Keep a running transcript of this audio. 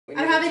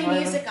I don't have any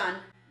music on.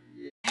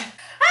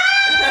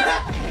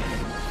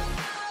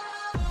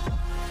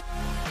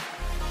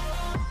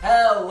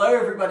 Hello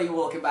everybody,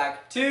 welcome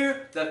back to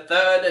the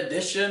third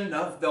edition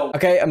of the...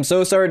 Okay, I'm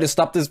so sorry to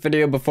stop this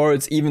video before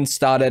it's even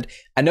started.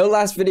 I know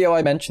last video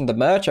I mentioned the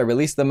merch, I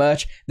released the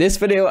merch. This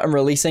video I'm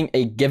releasing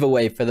a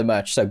giveaway for the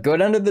merch. So go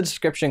down to the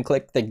description,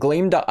 click the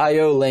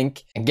gleam.io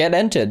link and get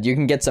entered. You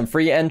can get some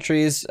free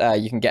entries.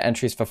 You can get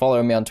entries for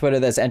following me on Twitter.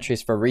 There's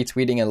entries for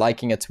retweeting and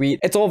liking a tweet.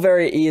 It's all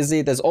very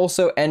easy. There's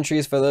also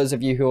entries for those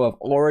of you who have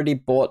already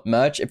bought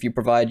merch. If you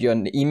provide your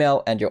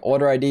email and your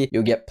order ID,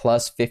 you'll get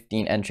plus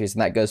 15 entries,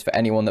 and that goes for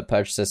anyone that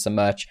purchases some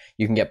merch.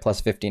 You can get plus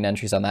 15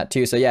 entries on that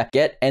too. So yeah,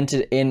 get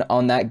entered in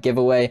on that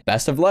giveaway.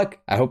 Best of luck.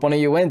 I hope one of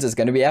you wins. It's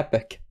going to be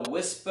epic.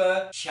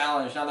 Whisper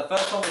challenge. Now the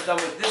first one was done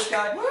with this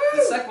guy. Woo!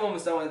 The second one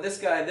was done with this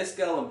guy, this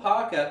girl, and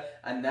Parker.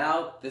 And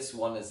now this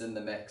one is in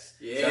the mix.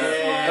 Yeah.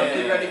 So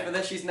hopefully ready for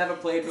this. She's never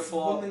played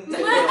before. It's going to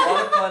be a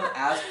lot of fun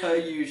as per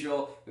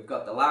usual. We've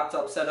got the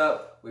laptop set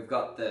up. We've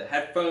got the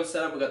headphones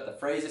set up. We've got the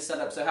phrases set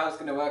up. So how it's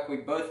going to work, we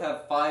both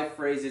have 5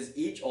 phrases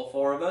each, all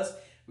 4 of us.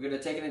 We're going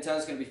to take it in turns.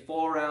 It's going to be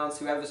 4 rounds.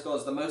 Whoever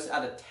scores the most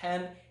out of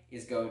 10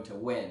 is going to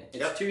win.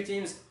 It's 2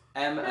 teams,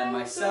 Em and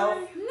myself.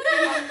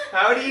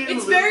 How do you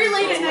It's very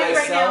late at night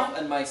right now. Myself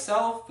and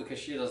myself, because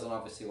she doesn't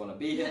obviously want to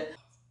be here.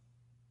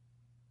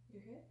 You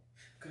good?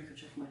 Gotta go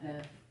check my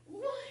hair.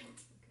 What?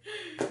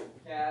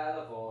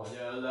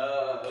 California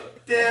love.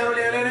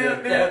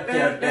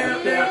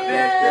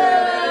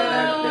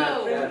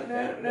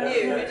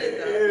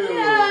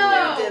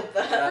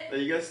 Are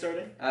you guys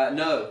starting?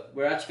 No,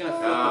 we're actually gonna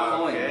flip a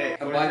coin. Okay.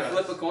 And by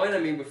flip a coin, I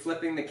mean we're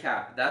flipping the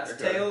cap. That's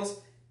tails,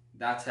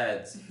 that's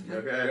heads.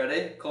 Okay.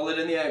 Ready? Call it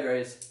in the air,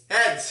 Grace.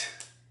 Heads!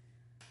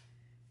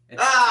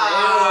 It's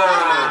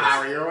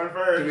You're on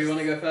first. Do we want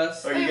to go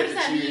first? Or you Wait, get what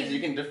does to that choose. mean? You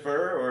can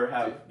defer or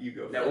have you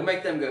go first. Yeah, we'll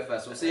make them go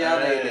first. We'll see how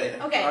they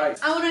do. Okay, Alright.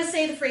 I want to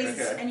say the phrases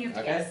Okay. and you have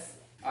to Okay. guess.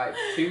 Alright,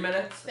 2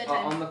 minutes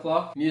Bedtime. on the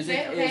clock. Music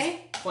Okay. is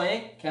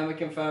playing. Can we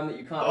confirm that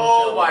you can't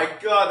Oh my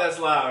god, that's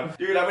loud.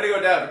 Dude, I'm gonna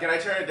go down. Can I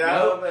turn it down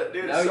a little bit?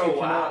 Dude, No, it's so you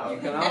cannot. loud. You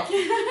cannot.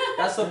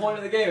 That's the point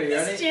of the game. Are you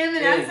ready? Just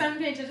jamming out, so I'm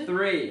paying attention.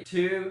 3,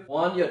 2,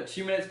 1. Your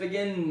 2 minutes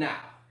begin now.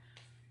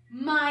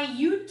 My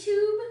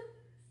YouTube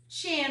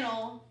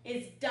channel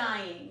is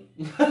dying.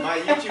 My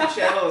YouTube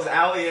channel is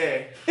Ali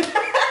A.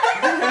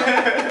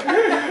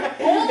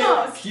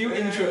 Almost. Cue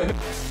intro.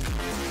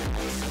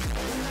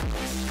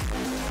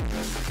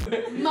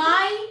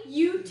 My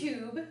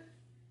YouTube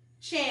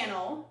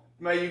channel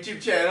My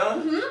YouTube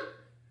channel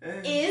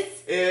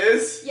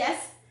is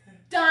yes,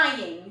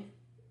 dying.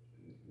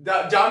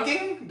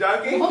 dunking?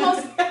 Dunking?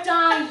 Almost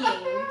dying.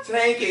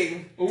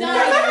 Tanking.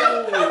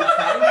 Dying.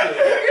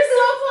 You're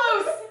so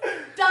close.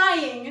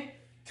 Dying.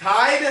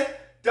 Tide?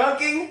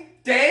 Dunking?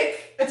 Dank?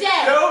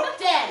 Dead. Nope.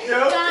 Dead.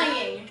 Nope.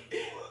 Dying.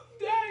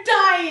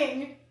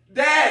 Dying.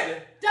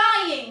 Dead.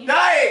 Dying.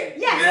 Dying.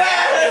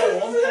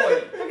 Yes. 1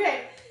 point. Okay.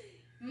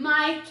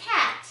 My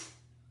cat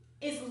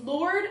is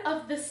Lord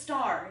of the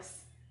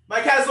Stars.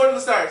 My cat's Lord of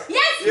the Stars.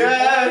 Yes.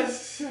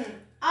 Yes.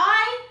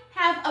 I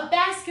have a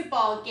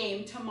basketball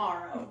game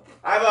tomorrow.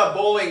 I have a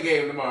bowling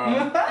game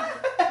tomorrow.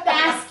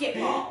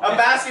 Basketball. A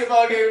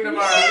basketball game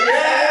tomorrow.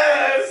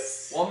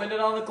 Yes. 1 minute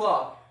on the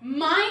clock.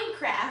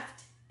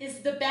 Minecraft is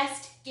the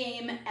best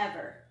game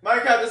ever.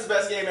 Minecraft is the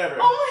best game ever.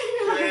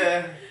 Oh my god.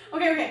 Yeah.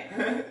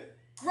 Okay.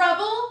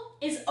 Grubble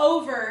is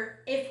over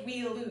if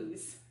we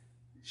lose.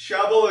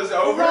 Shubble is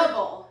over.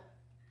 Grubble.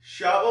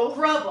 Shubble.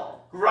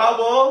 Grubble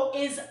Grubble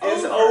is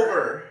is over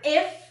over.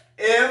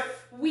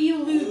 if we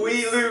lose.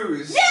 We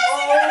lose.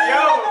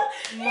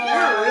 Yes, Yo,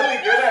 you're really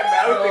good at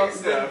mouthing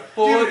stuff.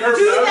 Dude, Dude, her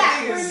do that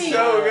mouthing for is me.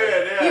 so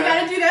good. Yeah. You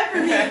gotta do that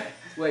for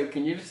me. Wait,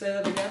 can you just say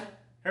that again?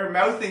 Her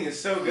mouthing is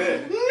so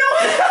good. No.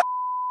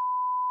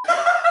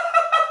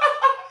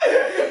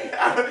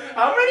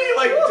 How many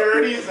like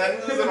dirty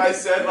sentences have I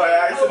said by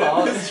accident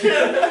in this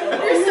channel?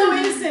 You're so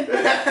innocent.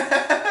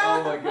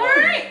 Oh my god.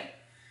 Alright.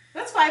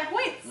 That's 5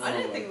 points. I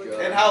didn't think we could.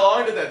 And how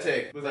long did that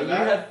take? Was that You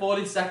that? had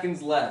 40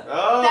 seconds left.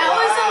 Oh, That wow.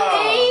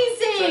 was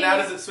amazing. So now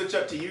does it switch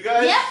up to you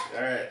guys? Yep.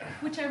 Alright.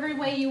 Whichever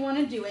way you want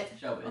to do it.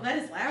 Shelby. Well, that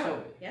is loud.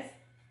 Shelby. Yes?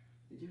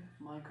 Did you have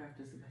Minecraft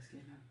is the best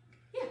game ever?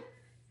 Yeah.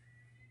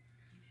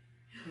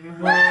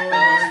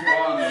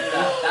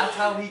 That's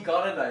how he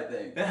got it, I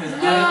think.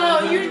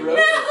 No, you're no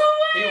way.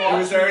 It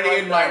was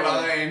already in my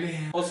mind.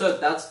 Also,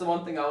 that's the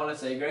one thing I want to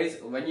say, Grace.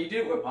 When you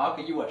did it with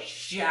Parker, you were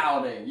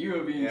shouting. You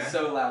were being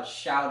so loud,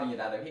 shouting it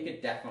at him. He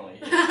could definitely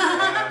hear you.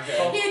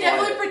 He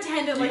definitely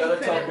pretended You like he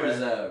gotta talk couldn't.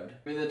 reserved.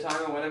 With the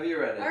timer whenever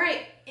you're ready.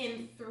 Alright,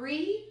 in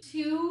 3,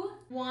 2,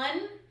 1,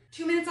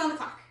 2 minutes on the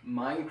clock.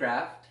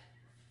 Minecraft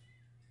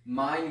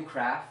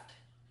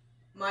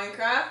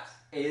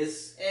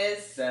is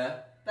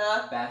the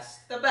best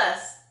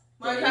best.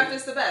 Minecraft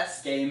is the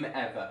best game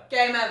ever.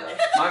 game ever.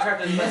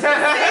 Minecraft is the best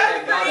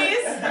game. Got it.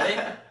 Please.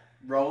 Ready?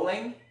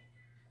 Rolling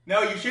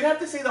No, you should have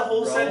to say the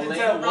whole Rolling. sentence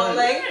at once.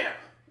 Rolling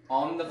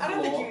on the floor. I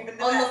don't think you even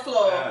know on the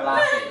floor.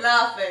 Laughing.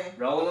 Laughing.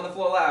 Rolling on the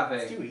floor laughing.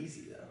 It's too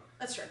easy though.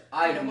 That's true.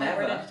 I've You know, one word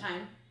never at a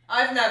time.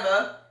 I've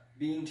never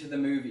been to the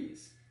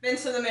movies. been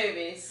to the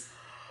movies.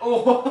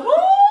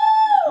 Oh.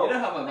 You know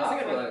how my That's a mouth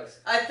good one. works.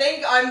 I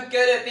think I'm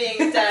good at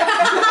being deaf.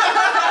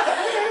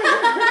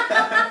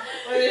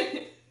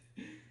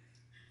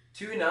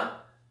 Tuna.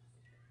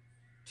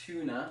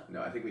 Tuna.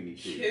 No, I think we need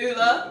to.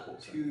 Tula.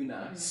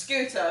 Tuna.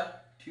 Scooter.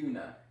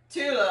 Tuna.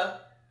 Tula.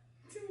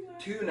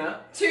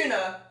 Tuna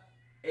Tuna.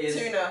 is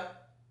Tuna.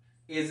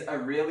 is a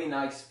really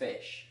nice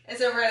fish.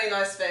 It's a really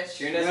nice fish.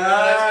 Tuna's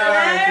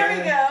Ah, There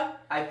we go.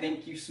 I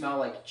think you smell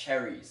like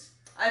cherries.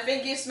 I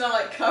think you smell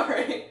like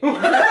curry. You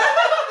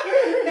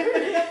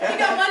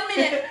got 1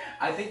 minute.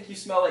 I think you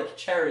smell like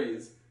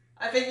cherries.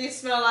 I think you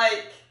smell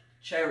like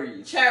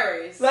Cherries.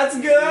 cherries. Let's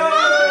go! Do you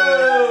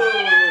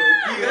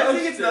guys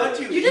think it's not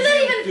too You did that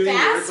easy even doing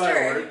word by faster.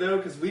 word though?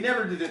 Because we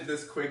never did it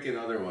this quick in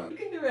other ones. You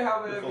can do it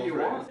however you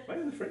want. Why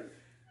in the frame?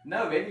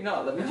 No, maybe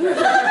not. Let me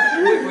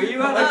try. Were you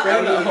out of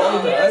frame the whole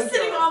You were time?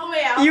 sitting all the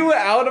way out. You were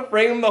out of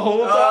frame the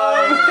whole Oh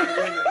time. my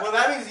goodness. Well,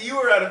 that means you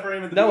were out of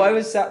frame at the No, I beginning.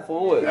 was sat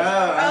forward.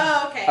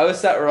 Oh, okay. I was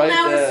sat right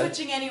well, now there. we're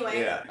switching anyway.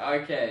 Yeah.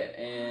 Okay,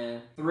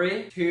 and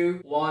 3,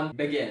 2, 1,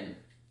 begin.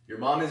 Your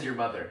mom is your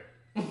mother.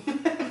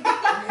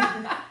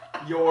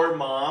 Your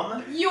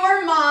mom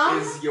Your mom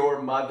is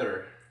your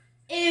mother.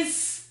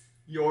 is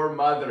Your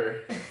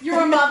mother.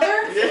 your mother.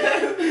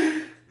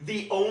 Yeah.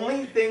 The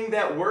only thing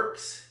that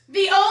works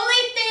The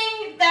only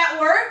thing that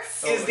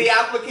works is the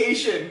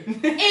application.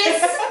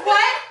 is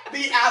what?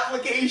 The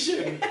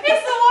application.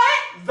 Is the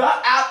what? The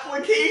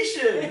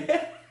application.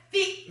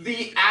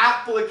 The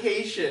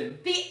application.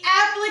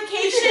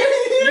 application.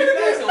 You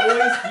guys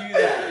always do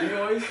that. You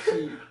always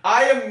cheat.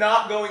 I am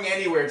not going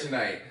anywhere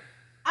tonight.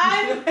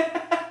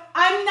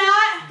 I'm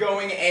not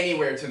Going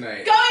anywhere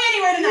tonight. going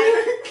anywhere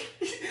tonight.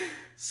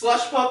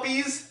 Slush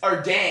puppies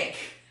are dank.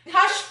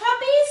 Hush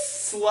puppies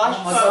Slush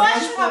Oh my puppies God,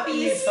 Slush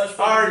puppies Slush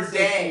are puppies is so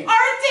dank.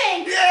 are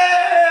dank.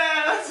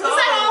 Yeah! That's Was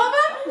that all of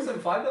them? That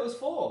wasn't 5, that was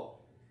 4.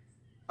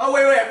 Oh,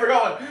 wait, I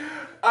forgot one.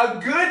 A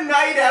good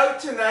night out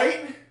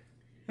tonight.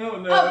 Oh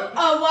no.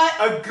 What?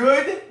 A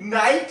good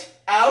night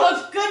out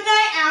A good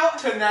night out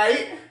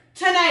tonight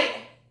tonight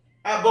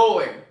at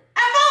bowling.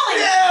 at bowling.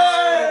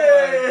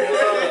 Yay!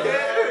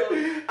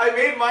 I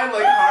made mine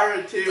like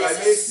harder too.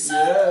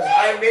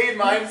 I made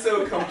mine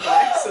so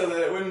complex so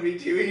that it wouldn't be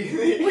too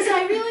easy. Was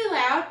I really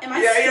loud? Am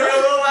I Yeah, still? you're a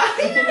little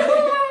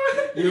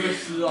loud. You were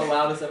the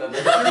loudest I've ever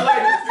You're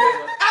like,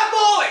 at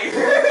bowling!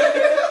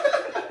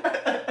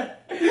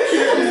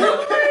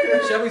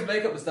 Shelby's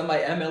makeup was done by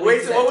Emily.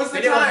 Wait, so what was the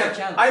Video on her time?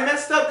 channel. I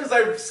messed up because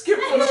I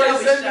skipped one of my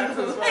Shelby,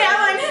 sentences. Shelby.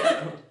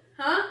 Yeah,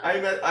 Huh? I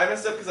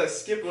messed up because I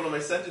skipped one of my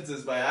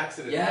sentences by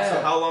accident. Yeah.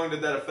 So how long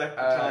did that affect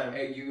the time?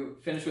 You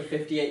finished with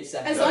 58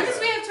 seconds. As long as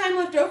we have time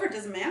left over, it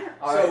doesn't matter.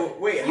 So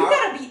wait, You how?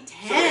 gotta beat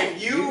So 10.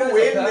 if you guys are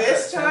win perfect.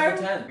 this 10 time.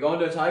 for 10. Go on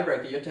to a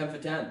tiebreaker. You're 10 for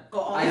 10. Go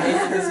on. I hate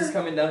that this is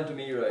coming down to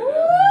me right now.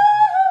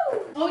 Woo!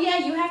 Oh yeah,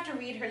 you have to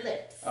read her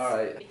lips.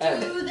 Alright.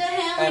 To the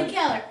Helen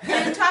Keller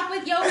and talk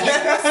with your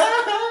hands.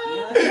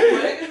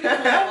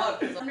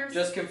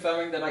 Just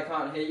confirming that I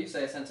can't hear you.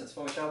 Say a sentence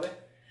for me, Shelby.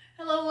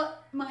 Hello,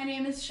 my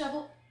name is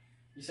Shubble.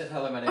 You said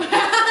hello, my name. Okay,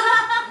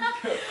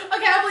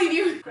 I'll believe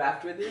you.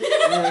 Craft with you.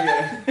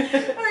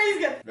 Okay. Alright,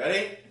 he's good.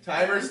 Ready?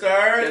 Timer Yeah,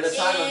 starts. the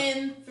timer.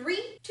 In 3,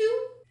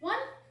 2, 1,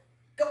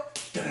 go.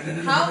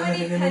 How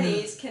many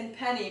pennies can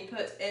Penny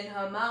put in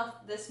her mouth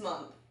this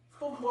month?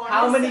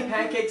 How many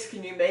pancakes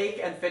can you make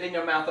and fit in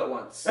your mouth at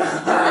once?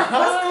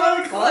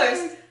 That's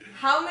close.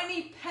 How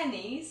many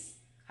pennies?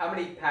 How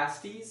many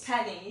pasties?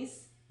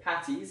 Pennies.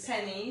 Patties?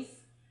 Pennies.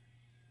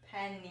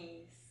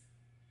 Pennies.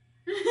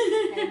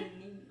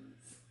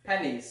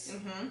 Pennies.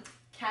 Mm-hmm.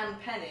 Can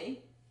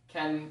Penny.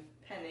 Can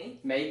Penny.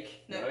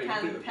 make. No, Oh, you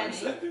can did Penny.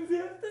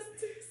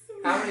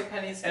 How many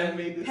pennies And can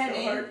made this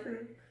Penny. so hard for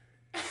him.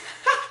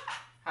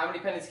 How many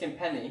pennies can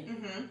Penny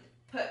Mm-hmm.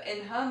 Put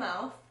in her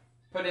mouth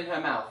put in her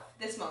mouth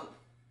this month.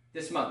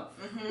 this month?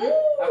 Mm-hmm.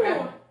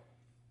 Okay.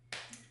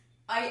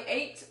 I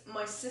ate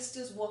my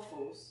sister's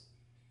waffles.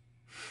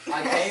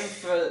 I came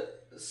for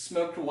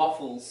smoked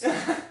waffles.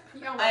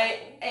 I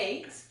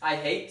ate I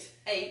hate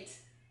I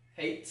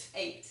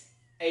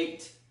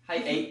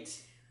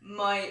ate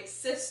my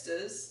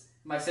sister's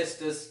my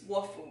sister's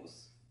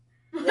waffles.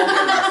 His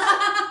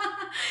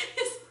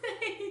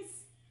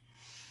face.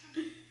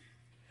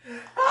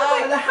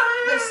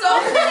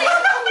 Stop.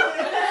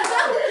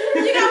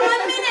 You got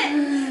 1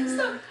 minute.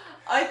 Stop.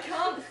 I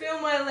can't feel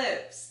my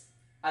lips.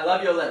 I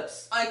love your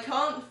lips. I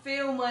can't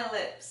feel my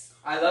lips.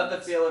 I love the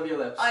feel of your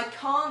lips. I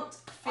can't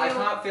feel. I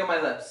can't feel my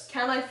lips.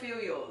 Can I feel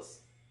yours?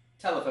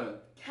 Telephone.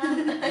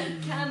 Can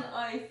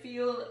I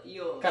feel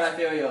yours? Can I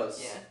feel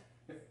yours?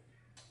 Yeah.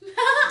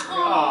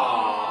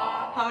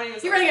 Aww. How many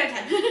was You're that? running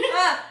out of time.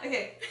 Ah,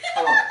 okay.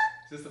 Hold on.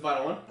 Is this the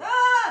final one?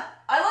 Ah,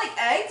 I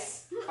like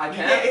eggs. I It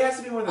can't. has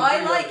to be more than I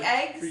three, like though.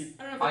 eggs. Three.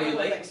 I don't know if Are I you got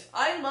one late? thing.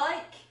 I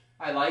like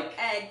I like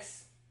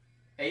eggs.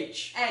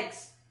 H.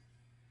 Eggs.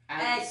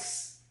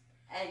 Ants.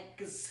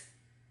 Eggs.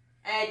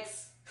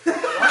 Eggs.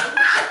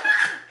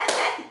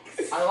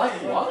 I like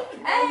what?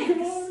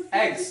 Eggs.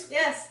 Eggs.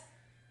 Yes.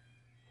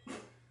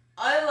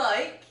 I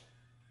like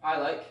I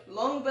like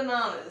long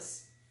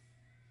bananas.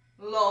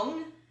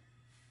 Long.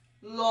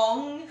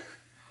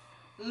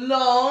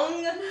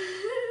 long,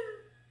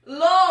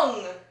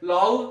 long,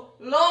 Lol.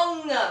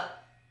 long,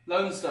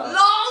 Lone Star.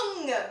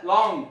 long,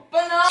 Long.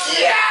 banana.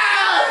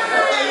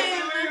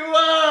 Yes! We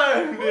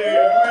won, dude. We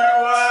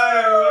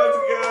won. Let's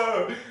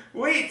go.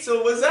 Wait,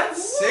 so was that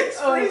 6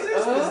 phrases?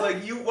 Because like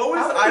what was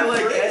How I many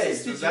like phrases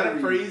eggs? did Was that you a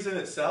read? phrase in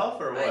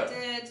itself or I what?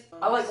 did.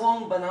 I like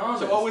long bananas.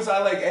 So what was I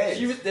like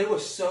eggs? They were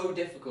so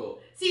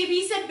difficult. See, if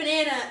he said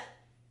banana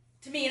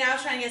to me and I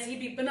was trying to guess, he'd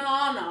be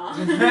banana. Oh,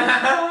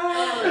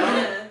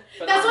 yeah.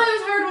 That's why it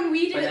was hard when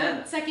we did Banana.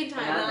 it the second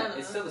time. Banana.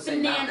 It's still the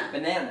same Banana. mouth.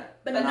 Banana.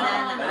 Banana.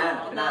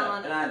 Banana.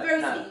 Banana. Banana.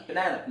 Rosie. Banana.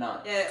 Banana.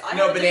 Banana. Yeah, I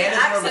No, have a banana's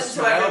different more of a accent to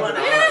smile. everyone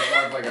Banana else. is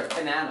more of like a...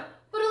 Banana.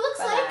 But it looks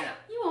like Banana.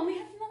 you only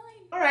have 9.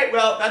 All right,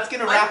 well, that's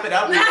gonna wrap it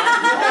up.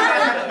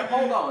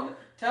 Hold on.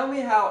 Tell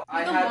me how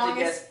I the had to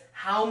longest- guess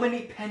how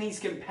many pennies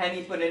can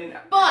Penny put in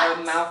But-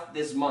 her mouth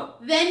this month.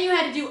 Then you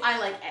had to do I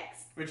like X.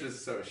 Which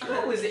is so That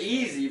short. was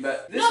easy,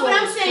 but this No, but one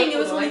I'm was saying it triple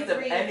was the only length of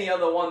 3. any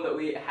other one that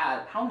we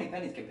had. How many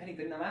pennies can Penny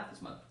put in her mouth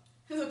this month?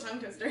 This is a tongue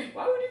twister.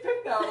 Why would you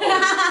pick that one?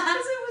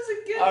 Because it was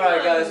a good All right,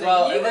 one. guys,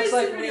 well, you it looks guys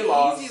like did we really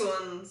lost. easy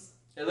ones.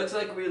 It looks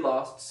like we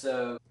lost,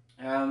 so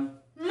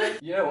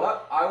you know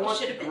what? I want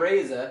should've been.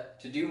 Graser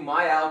to do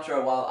my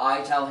outro while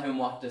I tell him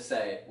what to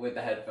say with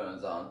the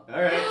headphones on.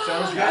 All right,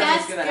 sounds good.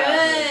 That's That's gonna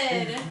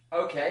happen. good.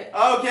 Okay,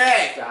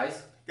 Okay,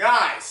 guys,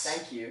 guys.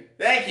 thank you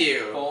Thank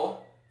you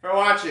for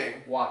watching.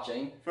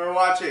 watching. For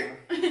watching.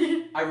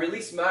 I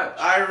release merch.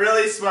 I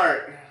really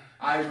smart.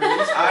 I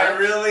released I merch.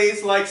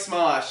 really like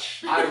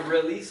Smosh. I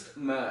released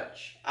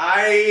merch.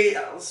 I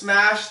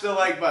smashed the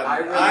like button. I I,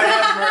 really-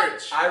 have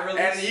merch. I released.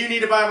 And you need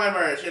to buy my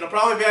merch. It'll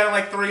probably be out in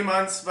like 3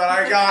 months, but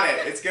I got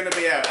it. It's gonna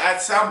be out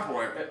at some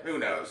point. Who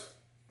knows?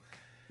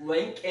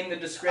 Link in the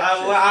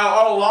description.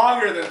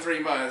 Longer than 3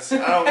 months.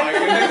 Oh my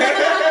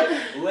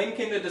goodness. Link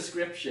in the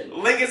description.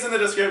 Link is in the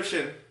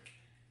description.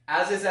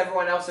 As is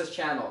everyone else's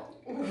channel.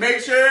 Make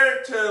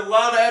sure to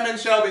love Em and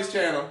Shelby's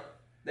channel.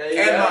 There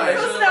you And go. mine. Make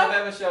sure to love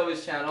Emma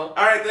Shelby's channel.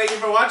 Alright, thank you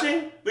for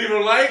watching. Leave a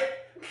like,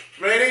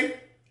 rating.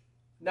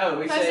 No,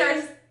 we 5 say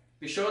stars.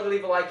 be sure to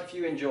leave a like if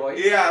you enjoyed.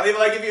 Yeah, leave a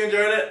like if you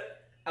enjoyed it.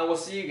 And we'll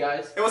see you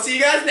guys And we'll see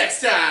you guys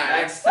next time.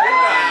 next time. Bye.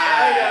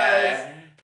 Bye, guys.